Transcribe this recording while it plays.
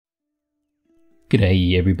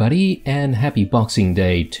G'day everybody, and happy Boxing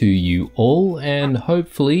Day to you all, and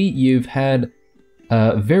hopefully you've had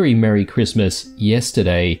a very Merry Christmas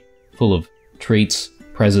yesterday, full of treats,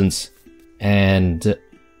 presents, and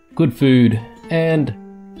good food, and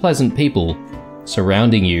pleasant people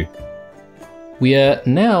surrounding you. We are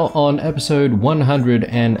now on episode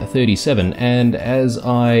 137, and as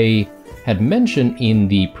I had mentioned in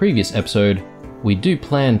the previous episode, we do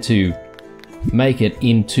plan to make it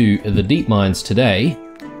into the deep mines today,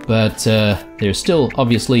 but there's still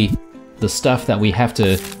obviously the stuff that we have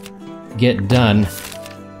to get done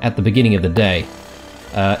at the beginning of the day.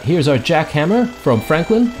 Here's our jackhammer from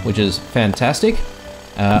Franklin, which is fantastic.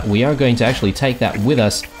 We are going to actually take that with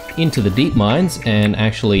us into the deep mines and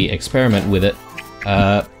actually experiment with it.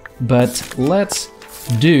 But let's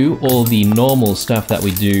do all the normal stuff that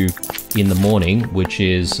we do in the morning, which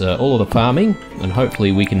is all of the farming, and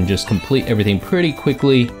hopefully we can just complete everything pretty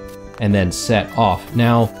quickly and then set off.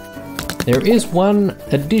 Now, there is one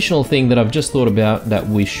additional thing that I've just thought about that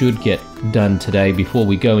we should get done today before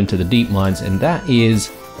we go into the deep mines, and that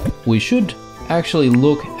is we should actually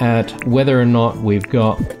look at whether or not we've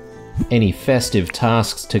got any festive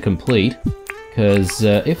tasks to complete, because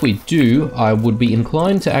if we do, I would be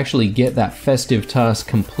inclined to actually get that festive task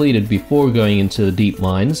completed before going into the deep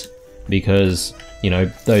mines, because, you know,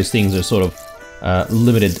 those things are sort of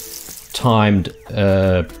limited timed,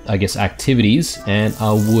 I guess, activities, and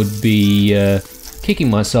I would be kicking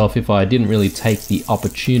myself if I didn't really take the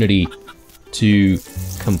opportunity to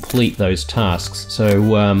complete those tasks.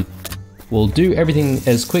 So we'll do everything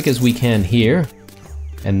as quick as we can here,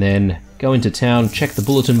 and then go into town, check the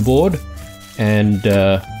bulletin board, and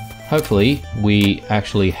hopefully we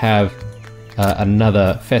actually have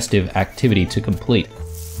another festive activity to complete.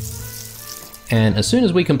 And as soon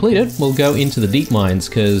as we complete it, we'll go into the deep mines,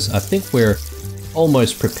 because I think we're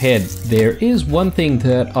almost prepared. There is one thing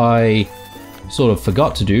that I sort of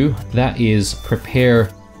forgot to do, that is prepare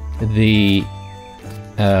the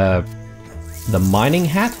mining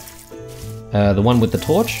hat, the one with the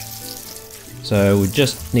torch. So we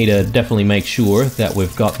just need to definitely make sure that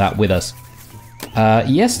we've got that with us.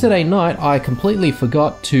 Yesterday night I completely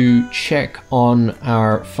forgot to check on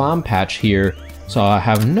our farm patch here, so I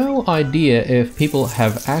have no idea if people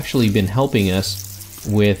have actually been helping us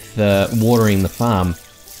with watering the farm.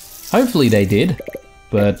 Hopefully they did,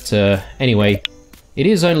 but anyway, it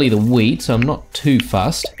is only the wheat, so I'm not too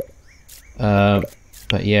fussed. But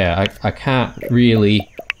yeah, I can't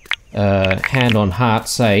really hand on heart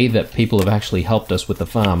say that people have actually helped us with the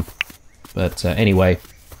farm. But anyway,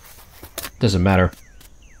 doesn't matter.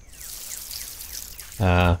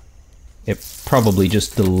 It probably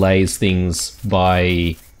just delays things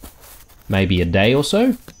by maybe a day or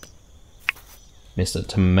so. Mr.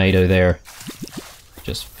 Tomato there.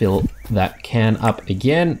 Just fill that can up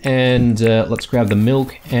again, and let's grab the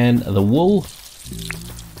milk and the wool.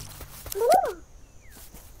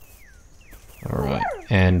 Alright,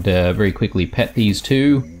 and very quickly pet these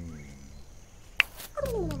two.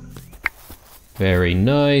 Very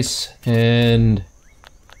nice, and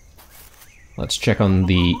let's check on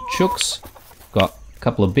the chooks. Got a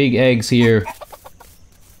couple of big eggs here,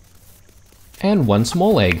 and one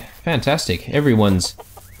small egg. Fantastic, everyone's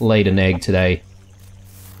laid an egg today.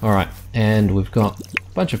 Alright, and we've got a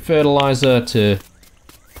bunch of fertilizer to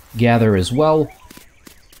gather as well.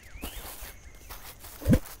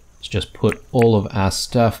 Let's just put all of our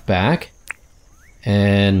stuff back,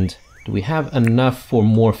 and do we have enough for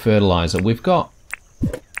more fertilizer? We've got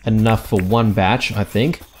enough for one batch, I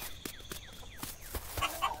think.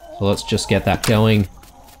 So let's just get that going.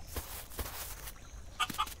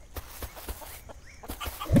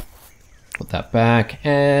 Put that back,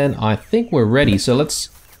 and I think we're ready. So let's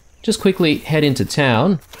just quickly head into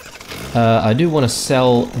town. I do want to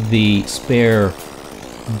sell the spare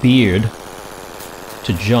beard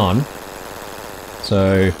to John.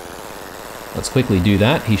 So let's quickly do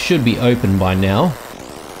that. He should be open by now.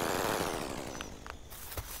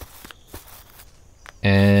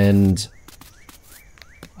 And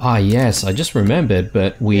yes, I just remembered,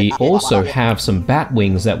 but we also have some bat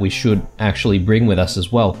wings that we should actually bring with us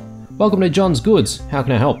as well. Welcome to John's Goods. How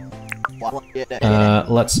can I help?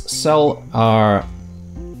 Let's sell our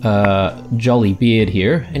jolly beard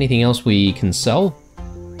here. Anything else we can sell?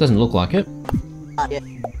 Doesn't look like it.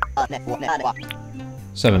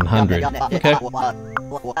 700. Okay.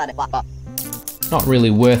 Not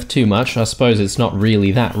really worth too much. I suppose it's not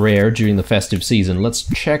really that rare during the festive season. Let's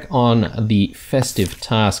check on the festive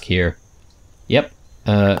task here. Yep,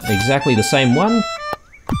 exactly the same one.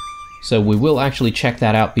 So we will actually check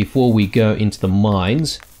that out before we go into the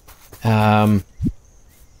mines.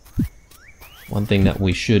 one thing that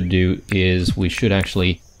we should do is we should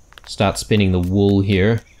actually start spinning the wool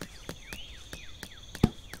here.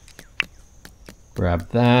 Grab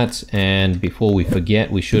that, and before we forget,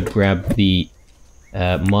 we should grab the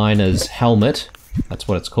miner's helmet. That's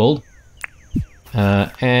what it's called.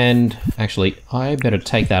 And actually, I better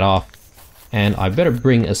take that off, and I better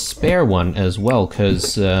bring a spare one as well,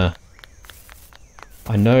 because I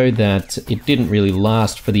know that it didn't really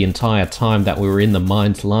last for the entire time that we were in the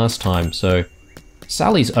mines last time. So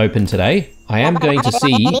Sally's open today. I am going to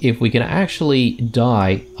see if we can actually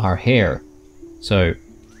dye our hair. So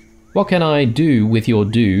what can I do with your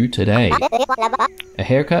do today? A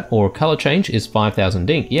haircut or color change is 5,000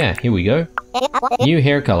 dink. Yeah, here we go. New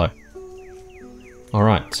hair color.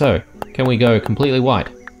 Alright, so can we go completely white?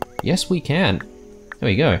 Yes, we can. There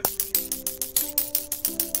we go.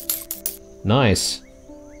 Nice.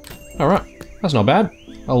 Alright, that's not bad.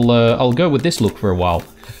 I'll go with this look for a while.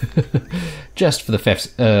 Just for the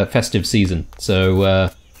festive season. So,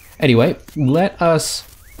 anyway, let us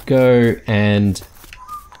go and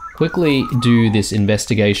quickly do this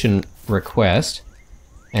investigation request,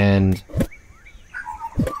 and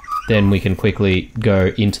then we can quickly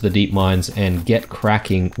go into the deep mines and get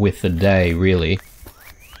cracking with the day, really.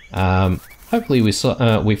 Hopefully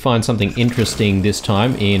we find something interesting this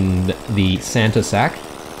time in the Santa sack.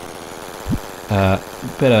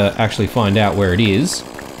 Better actually find out where it is.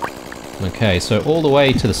 Okay, so all the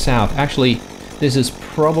way to the south. Actually, this is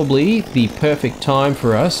probably the perfect time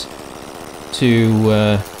for us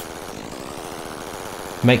to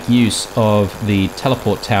make use of the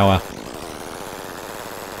teleport tower.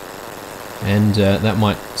 And that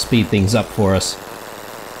might speed things up for us.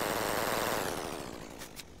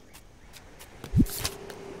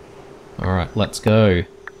 Alright, let's go.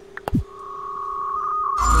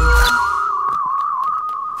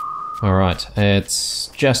 Alright, it's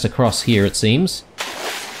just across here it seems.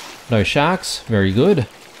 No sharks, very good.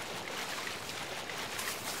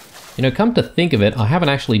 You know, come to think of it, I haven't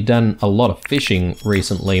actually done a lot of fishing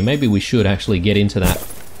recently. Maybe we should actually get into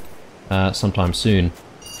that sometime soon.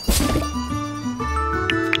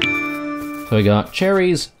 So we got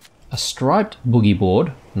cherries, a striped boogie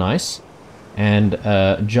board, nice, and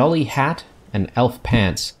a jolly hat and elf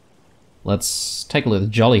pants. Let's take a look at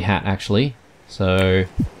the jolly hat actually. So,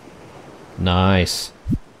 nice.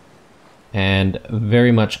 And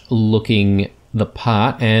very much looking the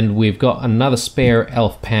part, and we've got another spare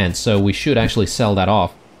elf pants, so we should actually sell that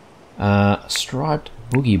off. Striped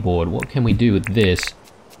boogie board, what can we do with this?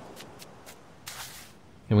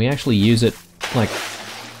 Can we actually use it like...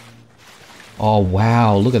 Oh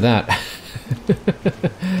wow, look at that.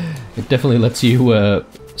 It definitely lets you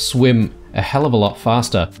swim a hell of a lot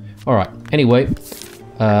faster. Alright, anyway,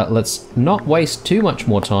 let's not waste too much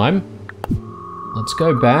more time. Let's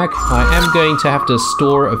go back. I am going to have to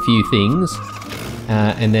store a few things.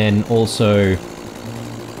 And then also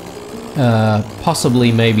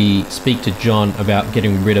possibly maybe speak to John about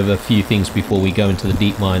getting rid of a few things before we go into the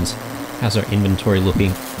deep mines. How's our inventory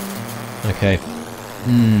looking? Okay.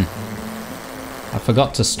 I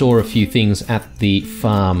forgot to store a few things at the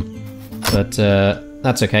farm, but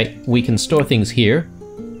that's okay. We can store things here.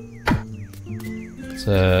 Let's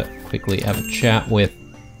quickly have a chat with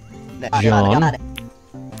John.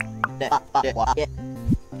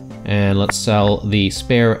 And let's sell the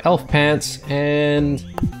spare elf pants and...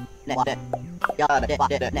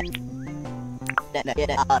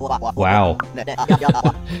 Wow.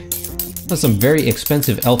 That's some very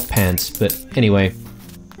expensive elf pants, but anyway.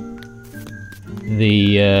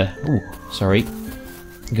 The, ooh, sorry.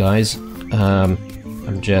 Guys,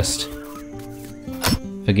 I'm just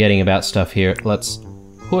forgetting about stuff here. Let's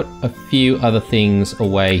put a few other things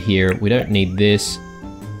away here. We don't need this.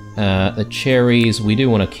 The cherries we do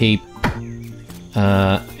want to keep.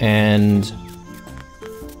 And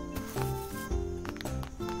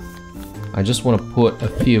I just want to put a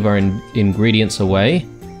few of our ingredients away.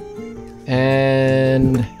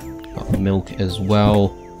 And got milk as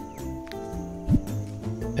well.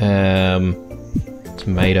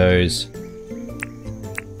 Tomatoes.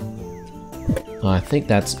 I think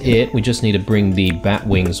that's it. We just need to bring the bat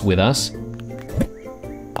wings with us.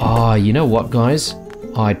 Ah, you know what, guys?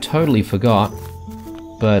 I totally forgot.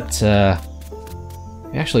 But,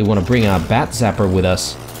 we actually want to bring our bat zapper with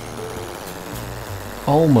us.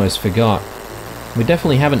 Almost forgot. We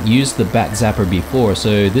definitely haven't used the bat zapper before,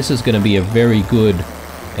 so this is going to be a very good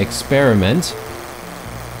experiment.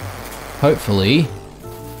 Hopefully,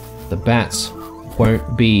 the bats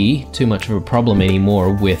won't be too much of a problem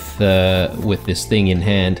anymore with this thing in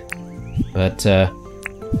hand. But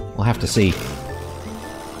we'll have to see.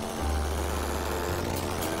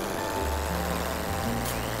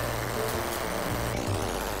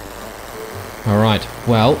 Alright,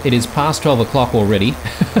 well, it is past 12 o'clock already.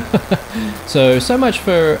 So much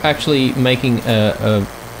for actually making an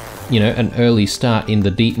early start in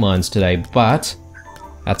the deep mines today, but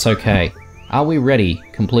that's okay. Are we ready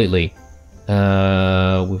completely?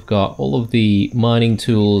 We've got all of the mining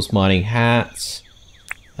tools, mining hats.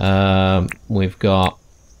 We've got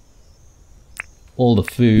all the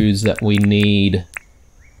foods that we need.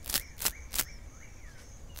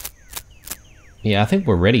 Yeah, I think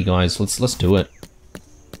we're ready, guys. Let's do it.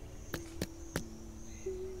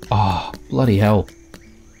 Oh, bloody hell.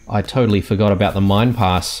 I totally forgot about the mine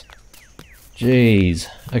pass. Jeez.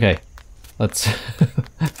 Okay. Let's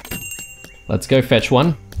let's go fetch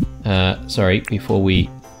one. Sorry, before we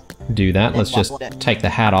do that, let's just take the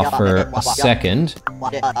hat off for a second.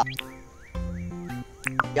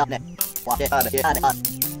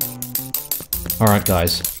 Alright,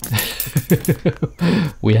 guys.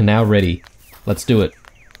 We are now ready. Let's do it.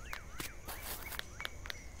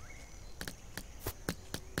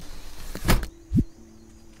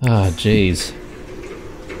 Ah, jeez.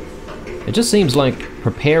 It just seems like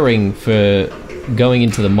preparing for going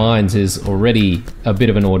into the mines is already a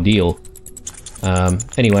bit of an ordeal.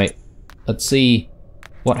 Anyway, let's see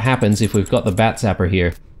what happens if we've got the bat zapper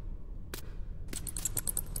here.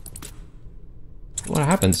 What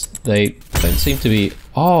happens? They don't seem to be...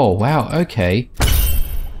 Oh, wow, okay.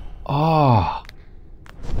 Oh,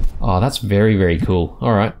 that's very, very cool.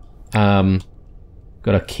 Alright.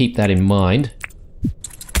 Gotta keep that in mind.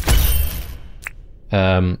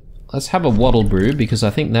 Let's have a wattle brew, because I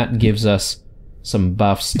think that gives us some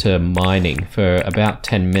buffs to mining for about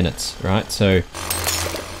 10 minutes, right? So...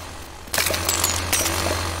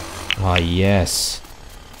 Ah, yes.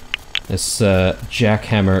 This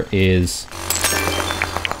jackhammer is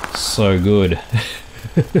so good.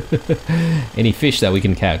 Any fish that we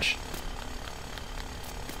can catch.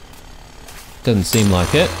 Doesn't seem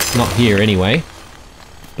like it. Not here anyway.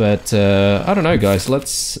 But, I don't know, guys.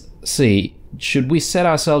 Let's see. Should we set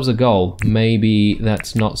ourselves a goal? Maybe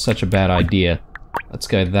that's not such a bad idea. Let's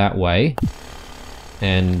go that way.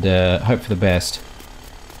 And, hope for the best.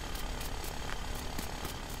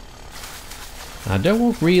 I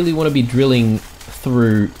don't really want to be drilling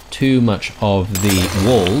through too much of the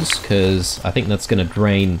walls, because I think that's going to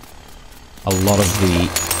drain a lot of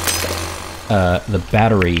the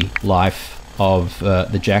battery life of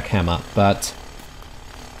the jackhammer, but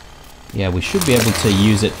yeah, we should be able to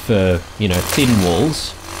use it for, you know, thin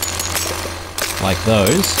walls like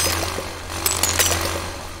those.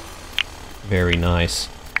 Very nice.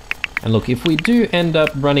 And look, if we do end up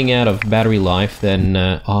running out of battery life, then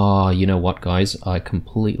you know what, guys, I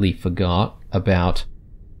completely forgot about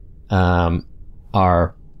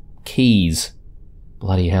our keys.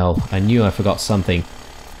 Bloody hell, I knew I forgot something.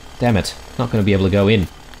 Damn it, not going to be able to go in.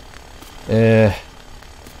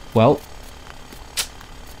 Well,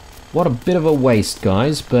 what a bit of a waste,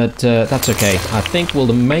 guys, but that's okay. I think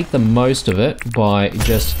we'll make the most of it by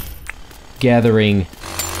just gathering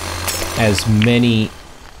as many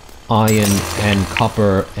iron and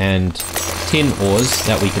copper and tin ores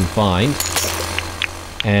that we can find.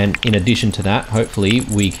 And in addition to that, hopefully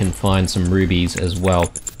we can find some rubies as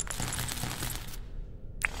well.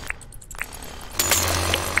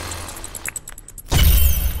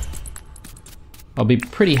 I'll be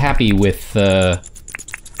pretty happy with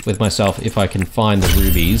myself if I can find the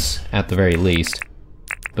rubies, at the very least.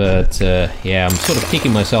 But, yeah, I'm sort of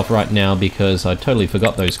kicking myself right now because I totally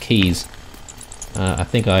forgot those keys. I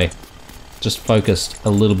think I just focused a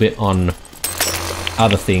little bit on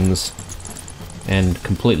other things and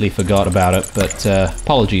completely forgot about it, but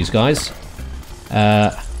apologies, guys.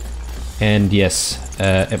 And yes,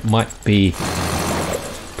 it might be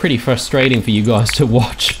pretty frustrating for you guys to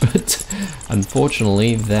watch, but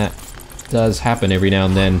unfortunately that does happen every now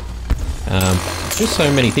and then. Just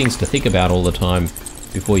so many things to think about all the time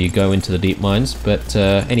before you go into the deep mines, but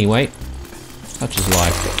anyway, such is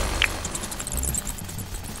life.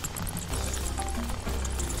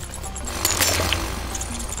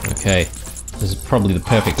 Okay, this is probably the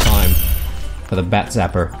perfect time for the bat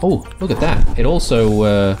zapper. Oh, look at that. It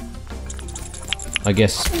also, I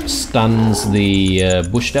guess, stuns the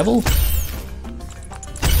bush devil?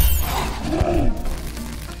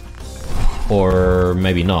 Or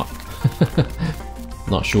maybe not.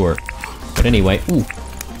 Not sure. But anyway, ooh.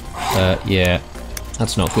 Yeah,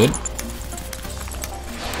 that's not good.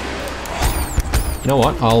 You know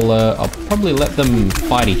what? I'll probably let them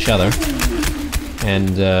fight each other.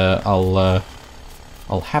 And I'll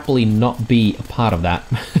happily not be a part of that.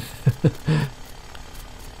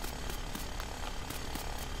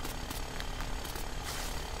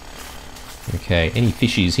 Okay, any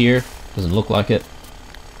fishies here? Doesn't look like it.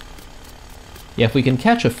 Yeah, if we can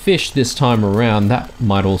catch a fish this time around, that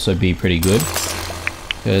might also be pretty good.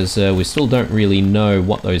 Because we still don't really know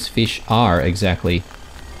what those fish are exactly.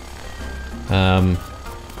 I'm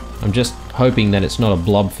just hoping that it's not a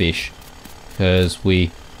blobfish, because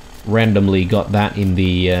we randomly got that in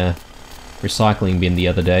the recycling bin the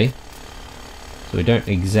other day. So we don't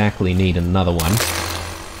exactly need another one.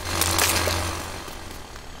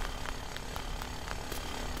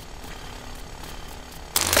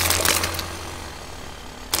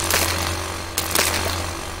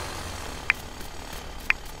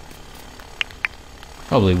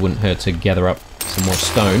 Probably wouldn't hurt to gather up some more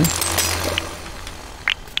stone.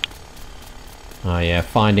 Oh yeah,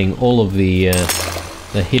 finding all of the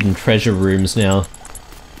hidden treasure rooms now.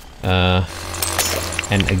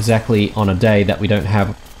 And exactly on a day that we don't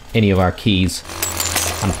have any of our keys,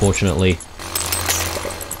 unfortunately.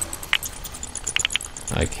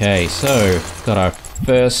 Okay, so got our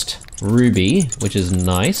first ruby, which is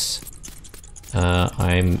nice.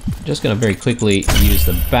 I'm just gonna very quickly use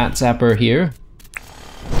the bat zapper here.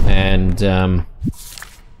 And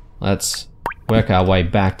let's work our way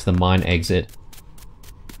back to the mine exit.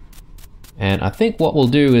 And I think what we'll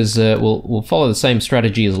do is we'll follow the same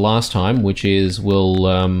strategy as last time, which is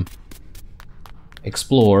we'll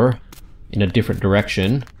explore in a different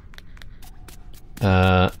direction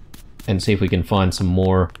and see if we can find some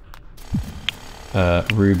more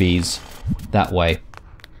rubies that way.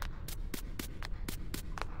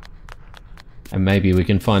 And maybe we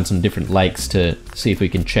can find some different lakes to see if we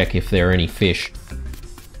can check if there are any fish.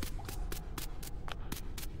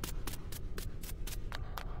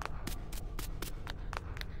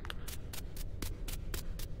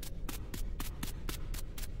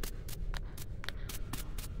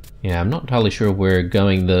 Yeah, I'm not entirely sure we're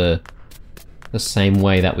going the same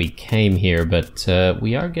way that we came here, but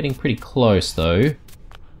we are getting pretty close though.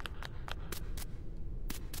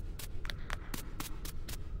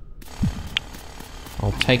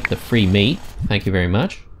 I'll take the free meat, thank you very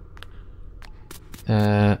much.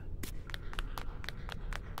 We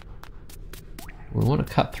want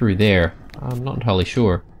to cut through there. I'm not entirely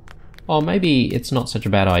sure. Oh, maybe it's not such a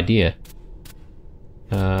bad idea.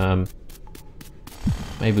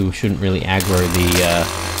 Maybe we shouldn't really aggro the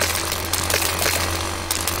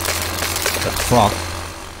croc.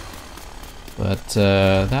 But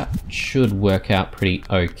that should work out pretty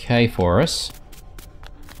okay for us.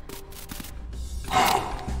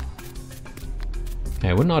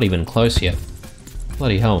 Okay, we're not even close yet.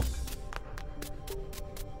 Bloody hell.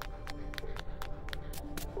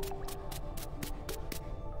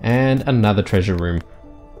 And another treasure room.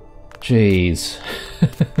 Jeez.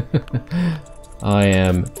 I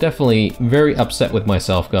am definitely very upset with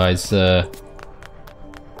myself, guys. It's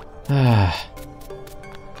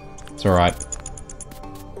alright.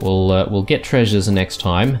 We'll get treasures next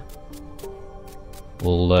time.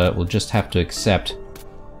 We'll just have to accept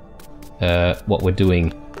what we're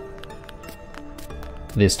doing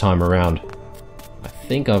this time around. I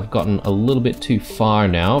think I've gotten a little bit too far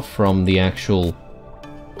now from the actual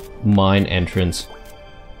mine entrance,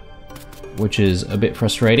 which is a bit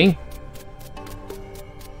frustrating.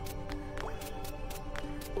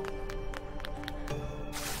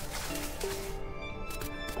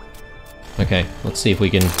 Okay, let's see if we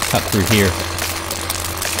can cut through here.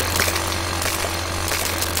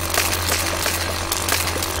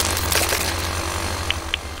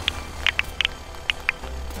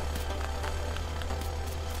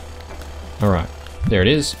 Alright, there it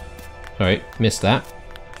is. Sorry, missed that.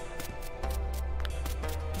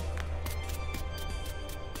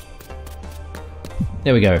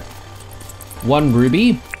 There we go. One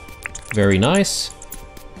ruby. Very nice.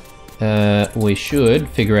 We should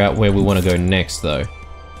figure out where we want to go next, though.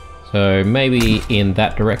 So maybe in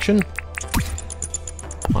that direction.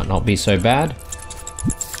 Might not be so bad.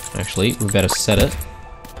 Actually, we better set it.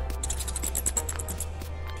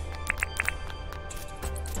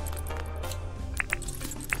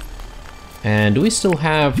 And do we still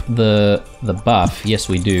have the buff? Yes,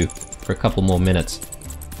 we do. For a couple more minutes.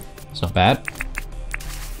 It's not bad.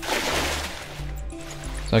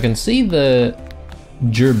 So I can see the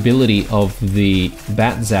durability of the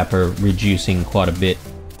bat zapper reducing quite a bit.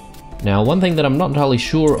 Now, one thing that I'm not entirely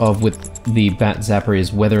sure of with the bat zapper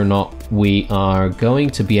is whether or not we are going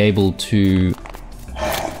to be able to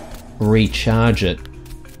recharge it.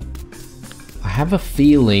 I have a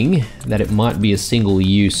feeling that it might be a single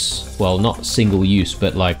use, well, not single use,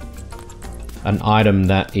 but like an item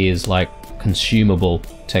that is like consumable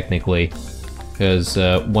technically, because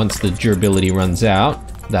once the durability runs out,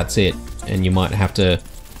 that's it, and you might have to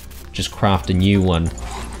just craft a new one.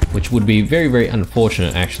 which would be very, very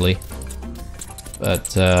unfortunate, actually. But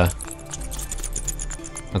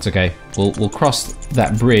that's okay. We'll cross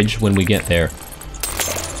that bridge when we get there.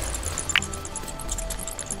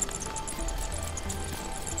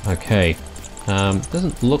 Okay.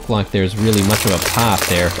 Doesn't look like there's really much of a path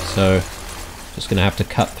there, so just gonna have to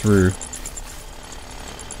cut through.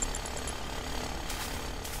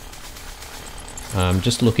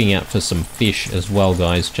 Just looking out for some fish as well,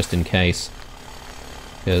 guys, just in case.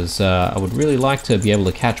 Because I would really like to be able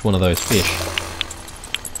to catch one of those fish.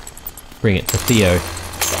 Bring it to Theo.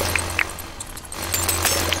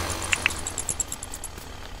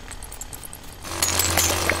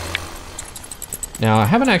 Now, I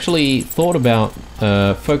haven't actually thought about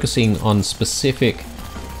focusing on specific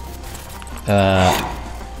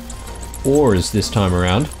ores this time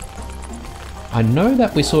around. I know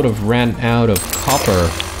that we sort of ran out of copper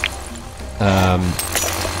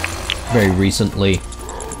very recently,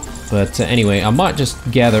 but anyway, I might just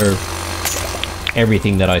gather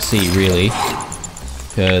everything that I see, really,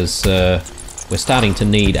 because we're starting to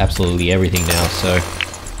need absolutely everything now, so...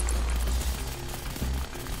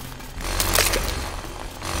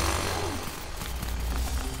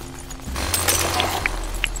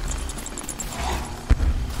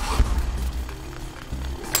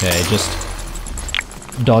 Okay, just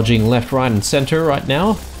dodging left, right, and center right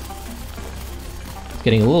now. It's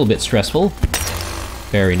getting a little bit stressful.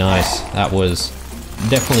 Very nice. That was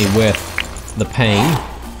definitely worth the pain.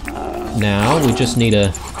 Now we just need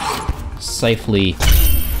to safely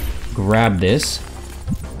grab this,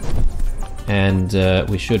 and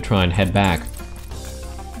we should try and head back.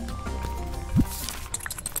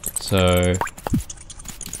 So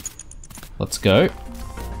let's go.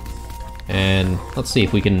 And let's see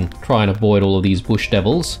if we can try and avoid all of these bush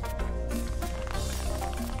devils.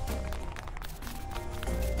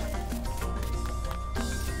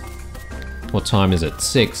 What time is it?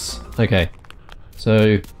 6. Okay.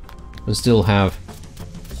 So we still have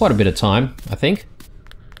quite a bit of time, I think.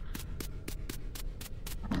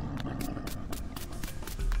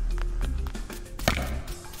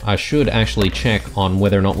 I should actually check on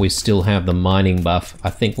whether or not we still have the mining buff. I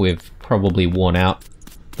think we've probably worn out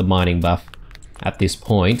the mining buff at this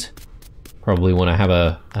point. Probably want to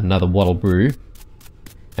have another wattle brew,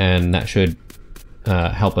 and that should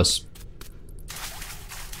help us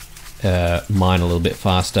mine a little bit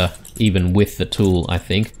faster, even with the tool, I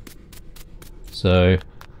think. So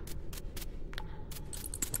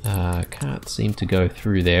can't seem to go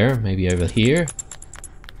through there. Maybe over here.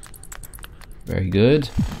 Very good.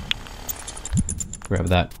 Grab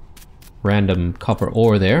that random copper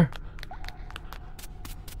ore there.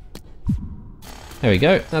 There we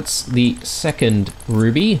go, that's the second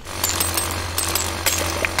ruby.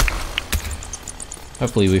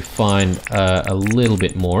 Hopefully we find a little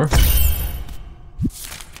bit more.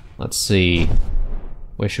 Let's see,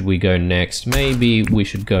 where should we go next? Maybe we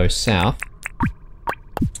should go south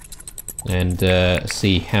and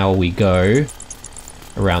see how we go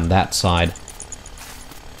around that side.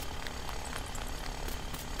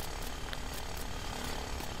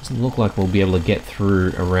 Doesn't look like we'll be able to get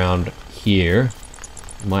through around here.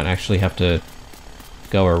 Might actually have to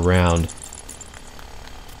go around.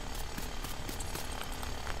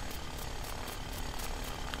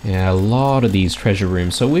 Yeah, a lot of these treasure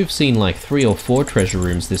rooms. So we've seen like 3 or 4 treasure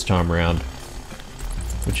rooms this time around,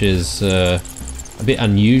 which is a bit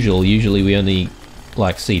unusual. Usually we only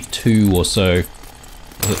like see 2 or so.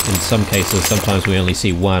 In some cases, sometimes we only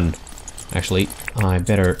see 1. Actually, I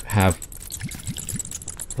better have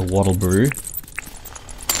the wattle brew.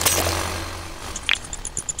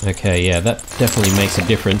 Okay, yeah, that definitely makes a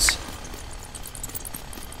difference.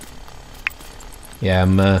 Yeah,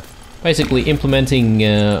 I'm basically implementing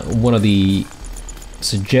one of the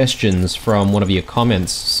suggestions from one of your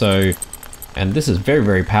comments, so... And this is very,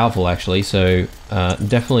 very powerful, actually, so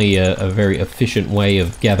definitely a very efficient way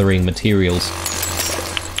of gathering materials.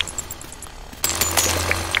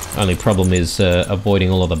 Only problem is avoiding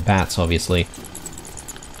all of the bats, obviously.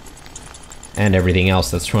 And everything else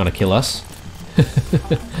that's trying to kill us.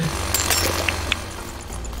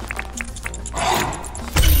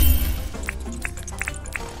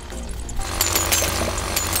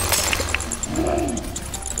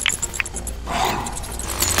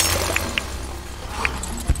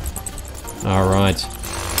 Alright.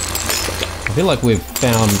 I feel like we've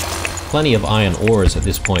found plenty of iron ores at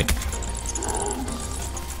this point.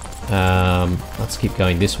 Let's keep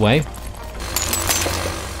going this way.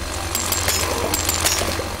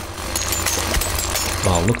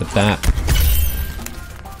 Oh, look at that.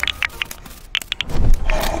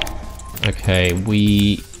 Okay,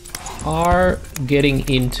 we are getting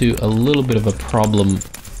into a little bit of a problem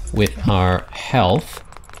with our health.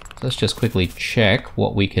 So let's just quickly check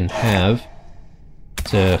what we can have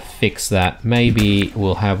to fix that. Maybe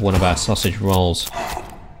we'll have one of our sausage rolls.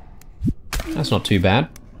 That's not too bad.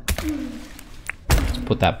 Let's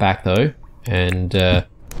put that back though, and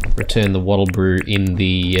return the wattle brew in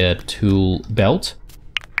the tool belt.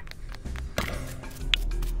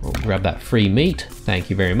 We'll grab that free meat. Thank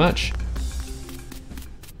you very much.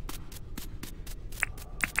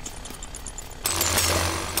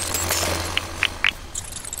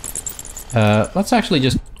 Let's actually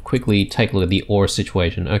just quickly take a look at the ore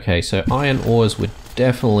situation. Okay, so iron ores we're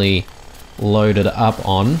definitely loaded up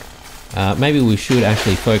on. Maybe we should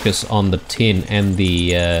actually focus on the tin and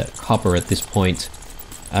the copper at this point.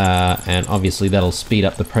 And obviously that'll speed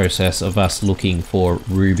up the process of us looking for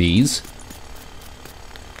rubies.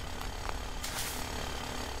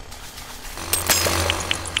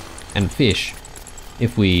 And fish,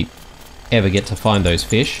 if we ever get to find those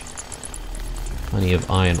fish. Plenty of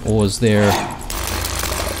iron ores there.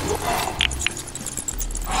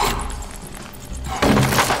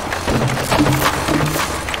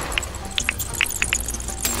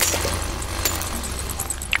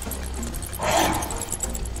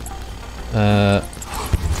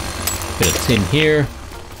 Bit of tin here.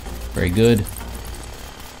 Very good.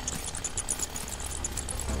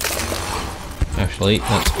 Actually,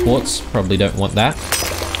 that's quartz. Probably don't want that.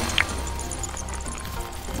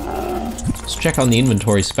 Let's check on the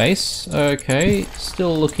inventory space. Okay,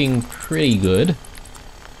 still looking pretty good.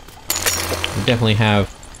 We definitely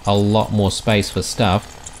have a lot more space for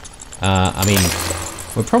stuff. I mean,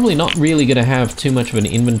 we're probably not really going to have too much of an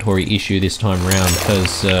inventory issue this time around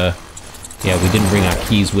because, yeah, we didn't bring our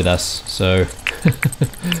keys with us, so...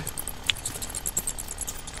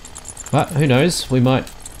 But who knows, we might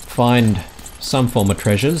find some form of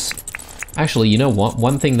treasures. Actually, you know what?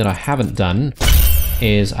 One thing that I haven't done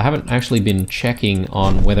is I haven't actually been checking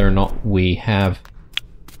on whether or not we have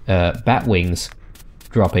bat wings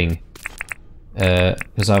dropping.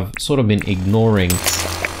 Because I've sort of been ignoring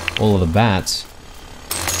all of the bats.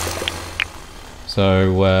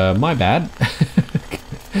 So, my bad.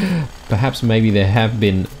 Perhaps maybe there have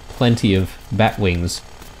been plenty of bat wings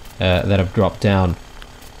that have dropped down.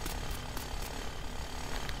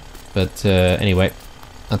 But anyway,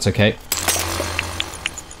 that's okay.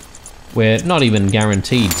 We're not even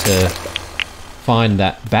guaranteed to find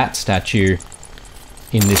that bat statue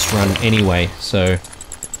in this run anyway, so...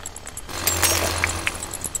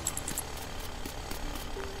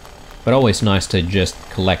 But always nice to just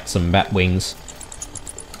collect some bat wings.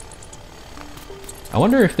 I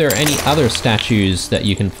wonder if there are any other statues that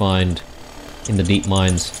you can find in the deep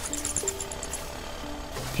mines.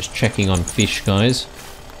 Just checking on fish, guys.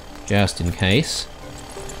 Just in case.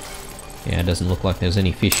 Yeah, it doesn't look like there's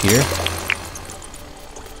any fish here.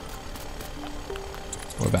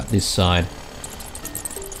 What about this side?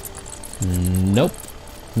 Nope.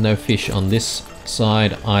 No fish on this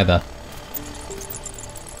side either.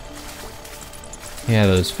 Yeah,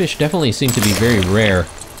 those fish definitely seem to be very rare.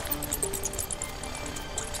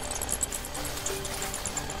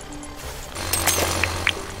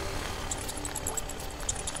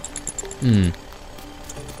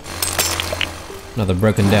 Another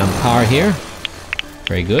broken down car here.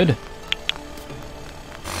 Very good.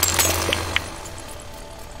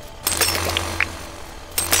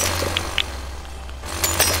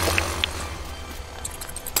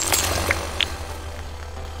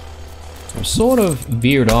 I've sort of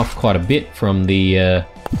veered off quite a bit from the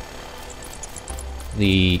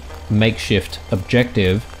makeshift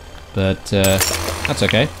objective, but that's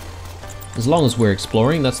okay. As long as we're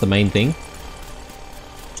exploring, that's the main thing.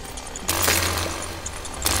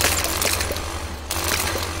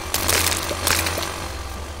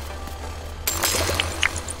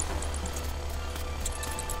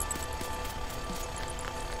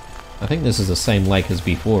 I think this is the same lake as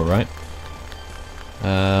before, right?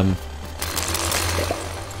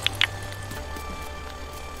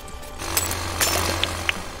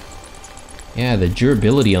 Yeah, the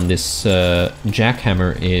durability on this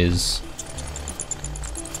jackhammer is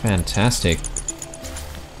fantastic. I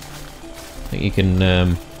think you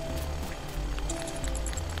can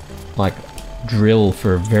like drill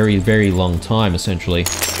for a very, very long time, essentially.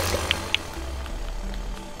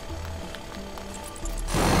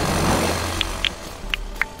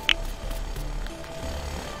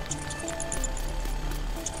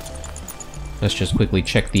 Let's just quickly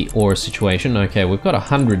check the ore situation. Okay, we've got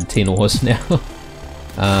 100 tin ores now.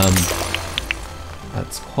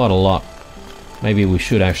 That's quite a lot. Maybe we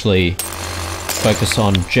should actually focus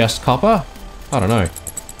on just copper? I don't know.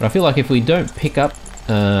 But I feel like if we don't pick up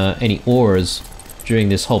any ores during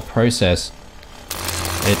this whole process,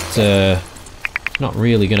 it's not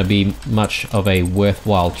really going to be much of a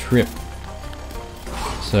worthwhile trip.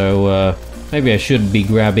 So maybe I should be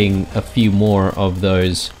grabbing a few more of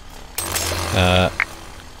those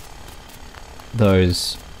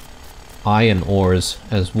iron ores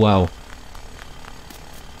as well.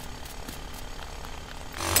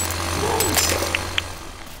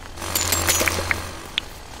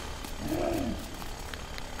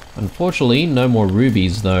 Unfortunately, no more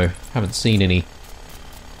rubies though. Haven't seen any.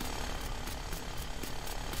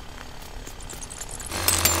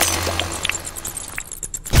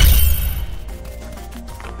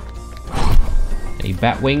 Any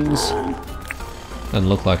bat wings? Doesn't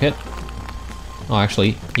look like it. Oh,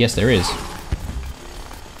 actually, yes there is.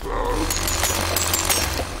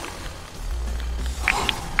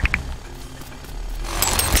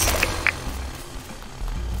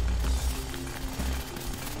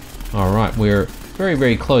 Alright, we're very,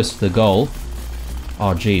 very close to the goal.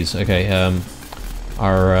 Oh, geez, okay,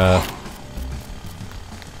 our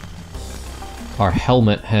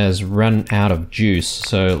helmet has run out of juice,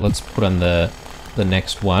 so let's put on the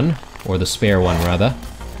next one, or the spare one, rather.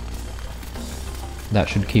 That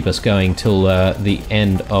should keep us going till the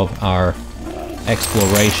end of our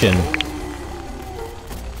exploration.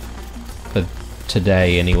 For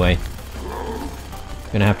today, anyway.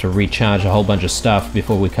 Gonna have to recharge a whole bunch of stuff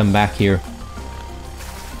before we come back here.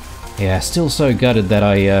 Yeah, still so gutted that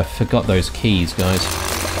I forgot those keys, guys.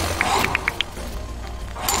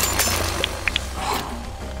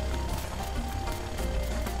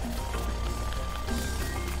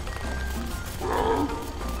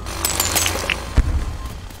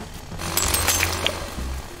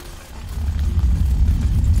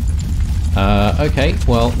 Okay,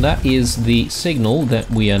 well, that is the signal that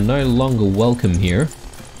we are no longer welcome here.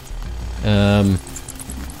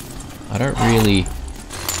 I don't really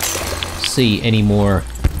see any more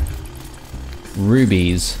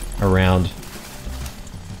rubies around,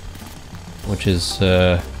 which is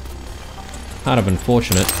kind of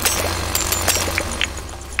unfortunate.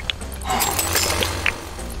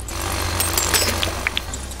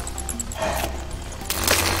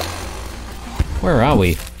 Where are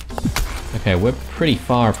we? Okay, we're pretty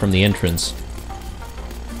far from the entrance,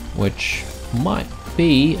 which might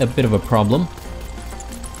be a bit of a problem.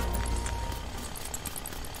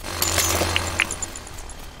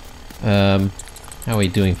 How are we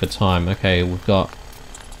doing for time? Okay, we've got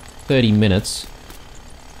 30 minutes.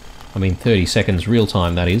 I mean, 30 seconds real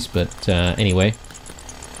time, that is, but anyway.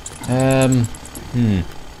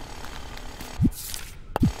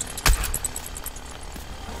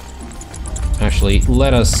 Actually,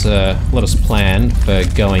 let us plan for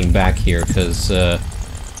going back here, because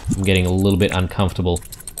I'm getting a little bit uncomfortable.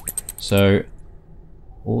 So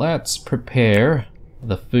let's prepare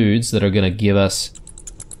the foods that are going to give us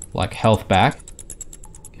like health back,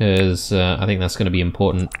 because I think that's going to be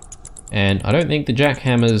important. And I don't think the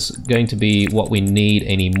jackhammer's going to be what we need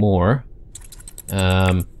anymore.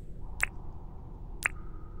 But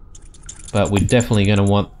we're definitely going to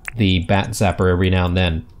want the bat zapper every now and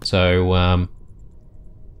then. So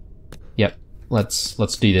yep, let's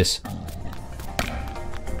do this.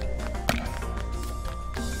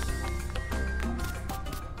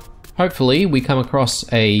 Hopefully we come across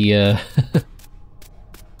a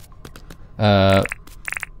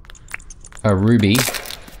a ruby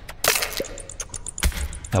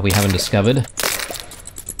that we haven't discovered,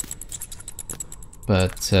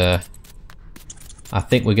 but I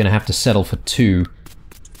think we're gonna have to settle for 2.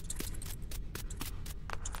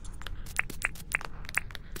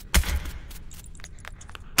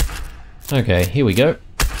 Okay, here we go.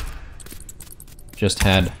 Just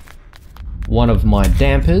had one of my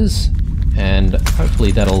dampers, and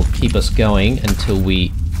hopefully that'll keep us going until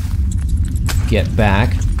we get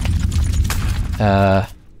back.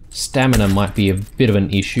 Stamina might be a bit of an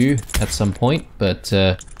issue at some point, but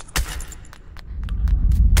let's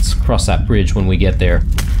cross that bridge when we get there.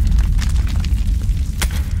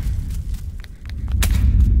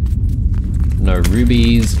 No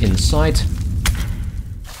rubies in sight.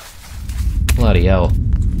 Bloody hell.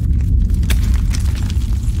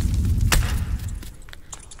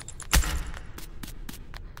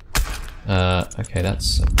 Okay,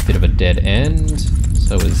 that's a bit of a dead end.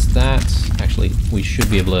 So is that. Actually, we should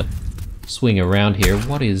be able to swing around here.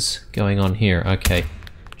 What is going on here? Okay,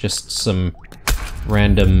 just some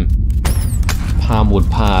random palmwood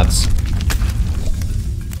paths.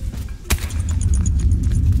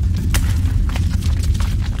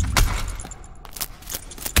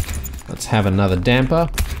 Let's have another damper.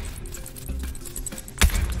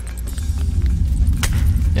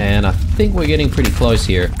 And I think we're getting pretty close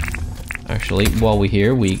here. Actually, while we're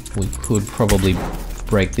here, we could probably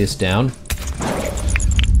break this down.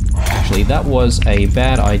 Actually, that was a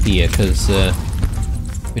bad idea, because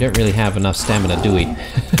we don't really have enough stamina, do we?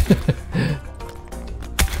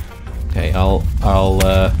 Okay,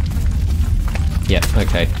 yeah,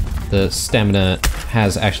 okay. The stamina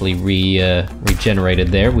has actually regenerated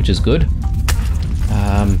there, which is good.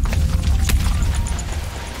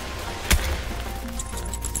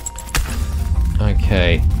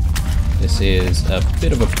 Okay, this is a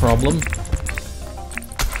bit of a problem.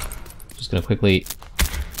 Just gonna quickly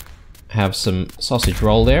have some sausage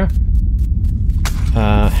roll there.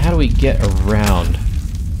 How do we get around?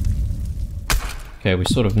 Okay, we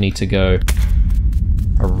sort of need to go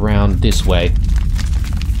around this way.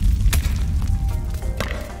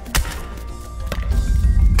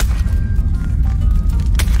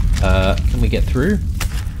 Can we get through?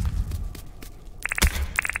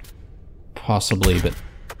 Possibly, but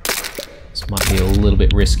this might be a little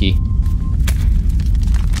bit risky.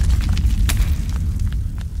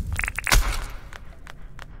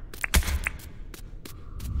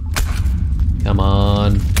 Come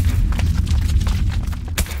on.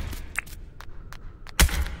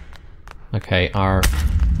 Okay, our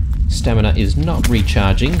stamina is not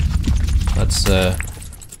recharging. Let's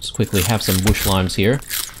just quickly have some bush limes here.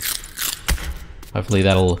 Hopefully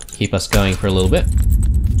that'll keep us going for a little bit.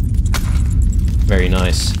 Very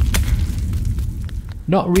nice.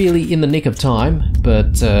 Not really in the nick of time,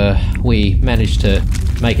 but we managed to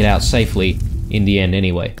make it out safely in the end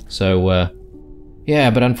anyway. So,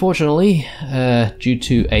 yeah, but unfortunately, due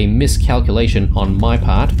to a miscalculation on my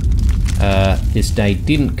part, this day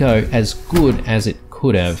didn't go as good as it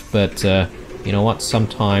could have, but you know what,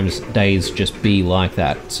 sometimes days just be like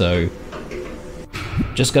that, so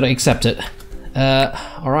just gotta accept it.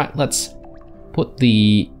 Alright, let's put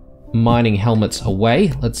the mining helmets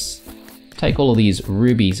away. Let's take all of these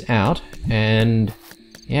rubies out, and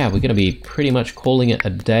yeah, we're gonna be pretty much calling it a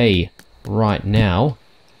day right now.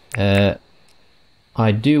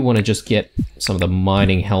 I do want to just get some of the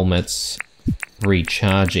mining helmets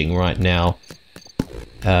recharging right now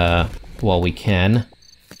while we can,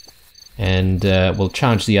 and we'll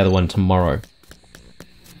charge the other one tomorrow.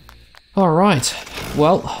 Alright,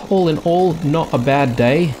 well, all in all, not a bad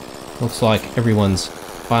day. Looks like everyone's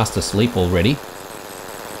fast asleep already.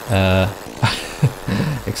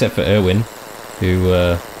 Except for Erwin, who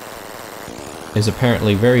is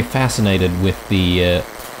apparently very fascinated with the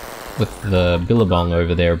billabong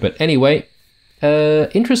over there. But anyway,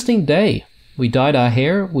 interesting day. We dyed our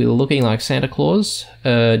hair, we were looking like Santa Claus,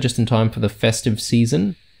 just in time for the festive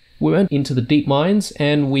season. We went into the deep mines,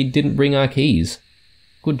 and we didn't bring our keys.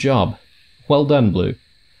 Good job. Well done, Blue.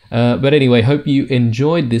 But anyway, hope you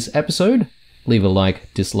enjoyed this episode. Leave a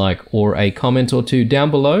like, dislike, or a comment or two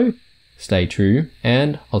down below. Stay true,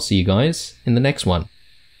 and I'll see you guys in the next one.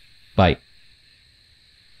 Bye.